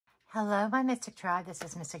Hello, my Mystic Tribe. This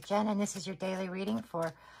is Mystic Jen, and this is your daily reading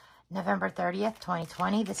for November 30th,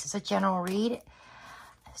 2020. This is a general read.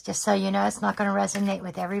 Just so you know, it's not going to resonate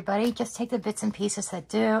with everybody. Just take the bits and pieces that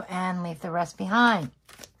do and leave the rest behind.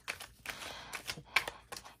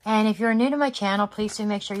 And if you're new to my channel, please do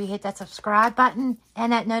make sure you hit that subscribe button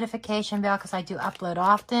and that notification bell because I do upload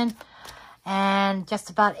often. And just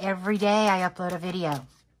about every day I upload a video.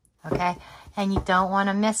 Okay? And you don't want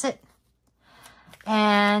to miss it.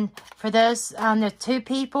 And for those, the two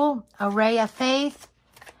people, Array of Faith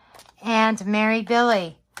and Mary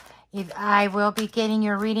Billy. I will be getting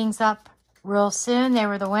your readings up real soon. They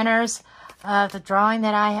were the winners of the drawing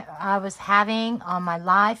that I was having on my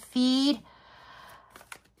live feed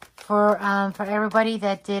for everybody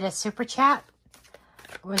that did a super chat.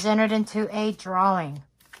 Was entered into a drawing.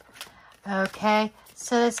 Okay,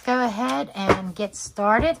 so let's go ahead and get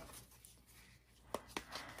started.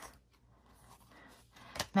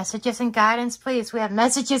 Messages and guidance, please. We have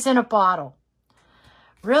messages in a bottle.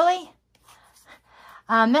 Really?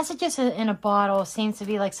 Messages in a bottle seems to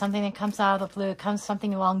be like something that comes out of the blue. It comes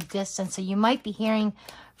something long distance. So you might be hearing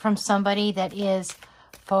from somebody that is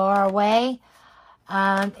far away.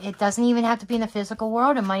 It doesn't even have to be in the physical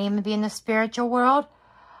world. It might even be in the spiritual world.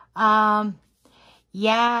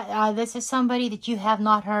 This is somebody that you have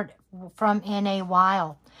not heard from in a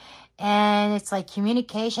while. And it's like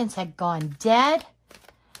communications had gone dead.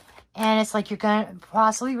 And it's like you're going to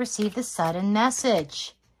possibly receive the sudden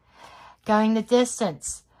message. Going the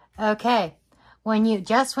distance. Okay. When you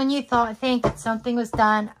think that something was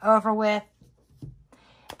done, over with,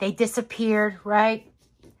 they disappeared, right?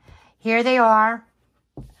 Here they are.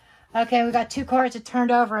 Okay, we got two cards that turned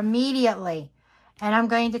over immediately. And I'm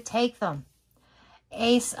going to take them.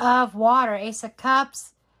 Ace of Water, Ace of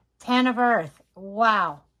Cups, Ten of Earth.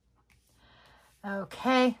 Wow.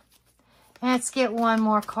 Okay. Let's get one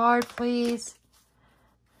more card, please.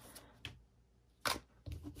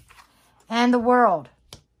 And the World.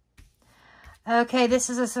 Okay, this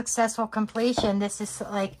is a successful completion. This is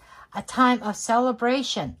like a time of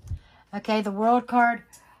celebration. Okay, the World card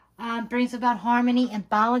brings about harmony and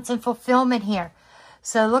balance and fulfillment here.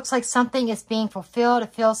 So it looks like something is being fulfilled.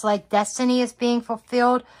 It feels like destiny is being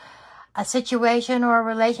fulfilled. A situation or a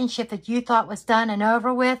relationship that you thought was done and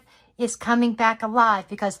over with is coming back alive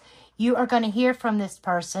because you are going to hear from this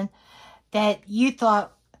person that you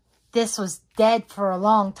thought this was dead for a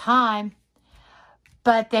long time,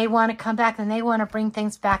 but they want to come back and they want to bring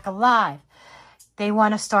things back alive. They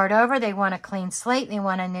want to start over. They want a clean slate. They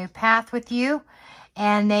want a new path with you,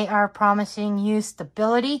 and they are promising you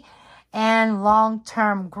stability and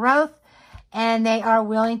long-term growth, and they are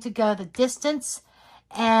willing to go the distance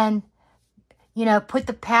and, you know, put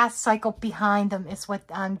the past cycle behind them is what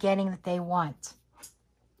I'm getting that they want.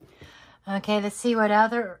 Okay, let's see what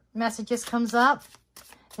other messages comes up.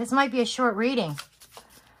 This might be a short reading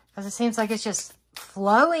because it seems like it's just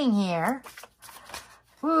flowing here.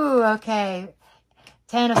 Ooh, okay.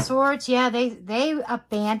 Ten of Swords. Yeah, they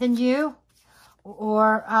abandoned you.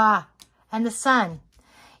 And the Sun.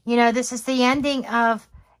 You know, this is the ending of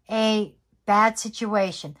a bad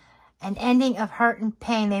situation. An ending of hurt and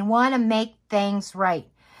pain. They want to make things right.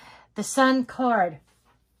 The Sun card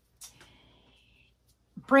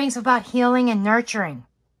brings about healing and nurturing.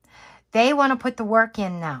 They want to put the work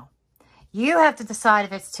in now. You have to decide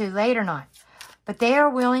if it's too late or not. But they are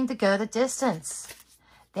willing to go the distance.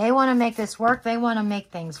 They want to make this work. They want to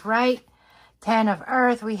make things right. Ten of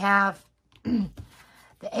Earth. We have the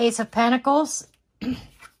Ace of Pentacles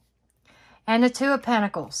and the Two of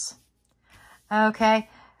Pentacles. Okay.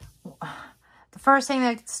 The first thing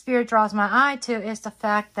that Spirit draws my eye to is the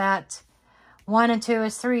fact that 1 and 2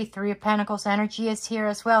 is 3. 3 of Pentacles energy is here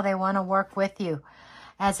as well. They want to work with you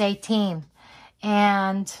as a team.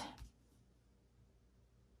 And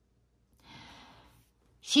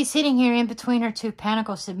she's sitting here in between her 2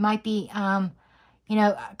 Pentacles. It might be, you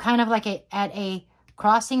know, kind of like at a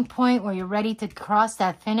crossing point where you're ready to cross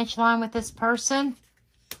that finish line with this person.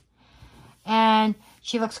 And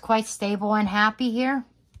she looks quite stable and happy here.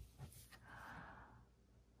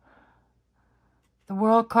 The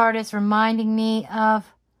World card is reminding me of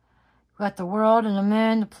what the world and the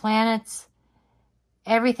moon, the planets,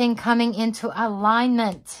 everything coming into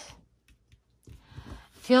alignment.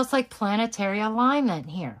 Feels like planetary alignment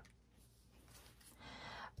here.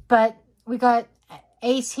 But we got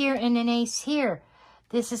Ace here and an Ace here.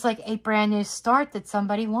 This is like a brand new start that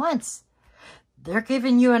somebody wants. They're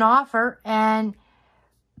giving you an offer and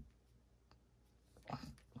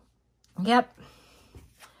yep.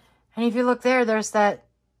 And if you look there, there's that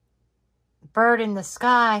bird in the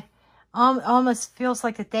sky. Almost feels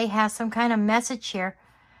like that they have some kind of message here.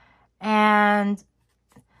 And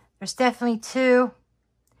there's definitely 2.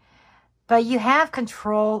 But you have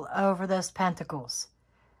control over those pentacles.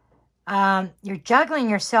 You're juggling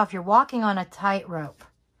yourself. You're walking on a tightrope.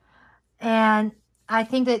 And I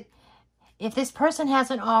think that if this person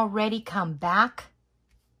hasn't already come back,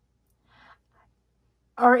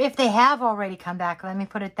 or if they have already come back, let me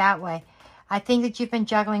put it that way, I think that you've been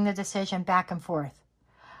juggling the decision back and forth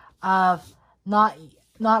of not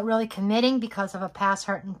really committing because of a past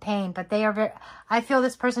hurt and pain. But they are very, I feel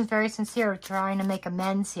this person's very sincere, trying to make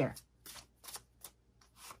amends here.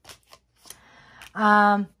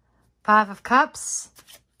 5 of Cups.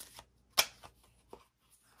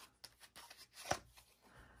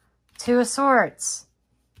 2 of Swords.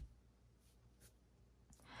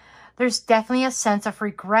 There's definitely a sense of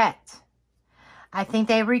regret. I think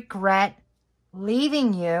they regret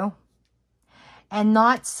leaving you and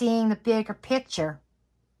not seeing the bigger picture.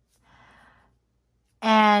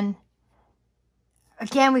 And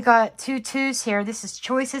again, we got 2 2s here. This is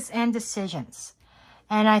choices and decisions.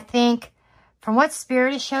 And I think from what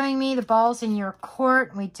Spirit is showing me, the ball's in your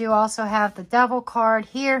court. We do also have the Devil card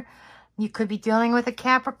here. You could be dealing with a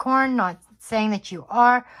Capricorn, not saying that you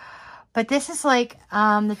are. But this is like,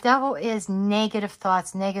 the Devil is negative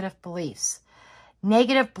thoughts, negative beliefs,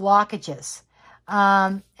 negative blockages.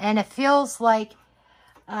 And it feels like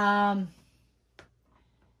that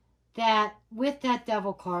with that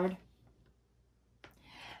Devil card,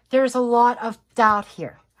 there's a lot of doubt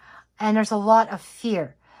here. And there's a lot of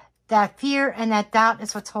fear. That fear and that doubt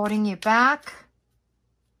is what's holding you back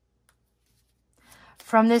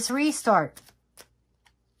from this restart.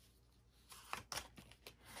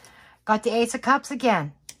 Got the Ace of Cups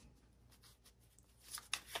again.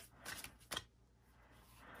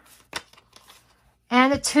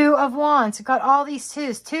 And the 2 of Wands. We've got all these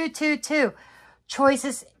 2s. 2, 2, 2.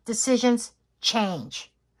 Choices, decisions,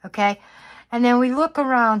 change. Okay? And then we look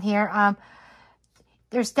around here.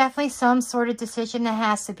 There's definitely some sort of decision that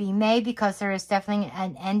has to be made because there is definitely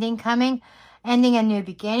an ending coming. Ending a new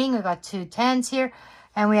beginning. We've got 2 10s here.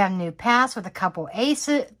 And we have new paths with a couple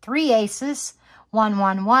aces. 3 aces. 1,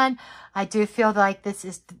 1, 1. I do feel like this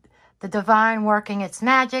is the divine working its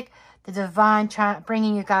magic. The divine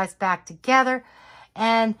bringing you guys back together.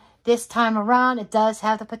 And this time around, it does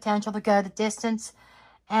have the potential to go the distance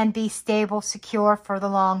and be stable, secure for the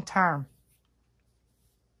long term.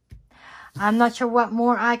 I'm not sure what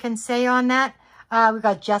more I can say on that. We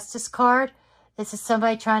got Justice card. This is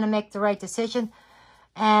somebody trying to make the right decision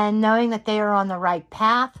and knowing that they are on the right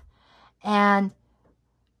path and,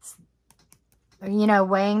 you know,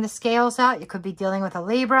 weighing the scales out. You could be dealing with a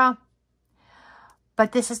Libra.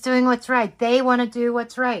 But this is doing what's right. They want to do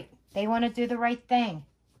what's right. They want to do the right thing.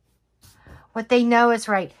 What they know is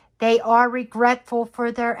right. They are regretful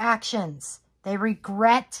for their actions. They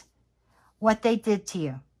regret what they did to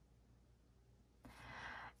you.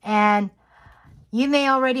 And you may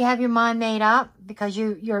already have your mind made up because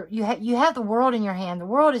you have the world in your hand. The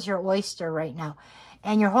world is your oyster right now.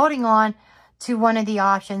 And you're holding on to one of the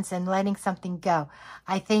options and letting something go.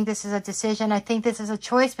 I think this is a decision. I think this is a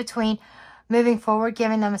choice between moving forward,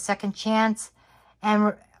 giving them a second chance,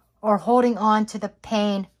 and or holding on to the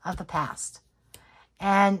pain of the past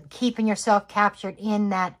and keeping yourself captured in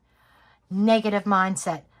that negative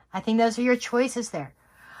mindset. I think those are your choices there.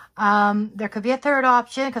 There could be a third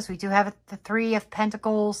option because we do have the 3 of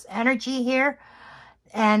Pentacles energy here.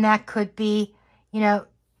 And that could be, you know,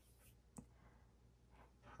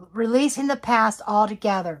 releasing the past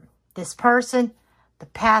altogether. This person, the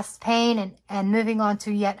past pain, and moving on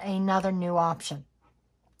to yet another new option.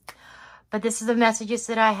 But this is the messages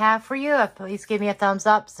that I have for you. Please give me a thumbs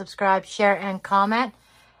up, subscribe, share, and comment.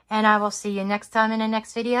 And I will see you next time in the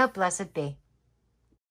next video. Blessed be.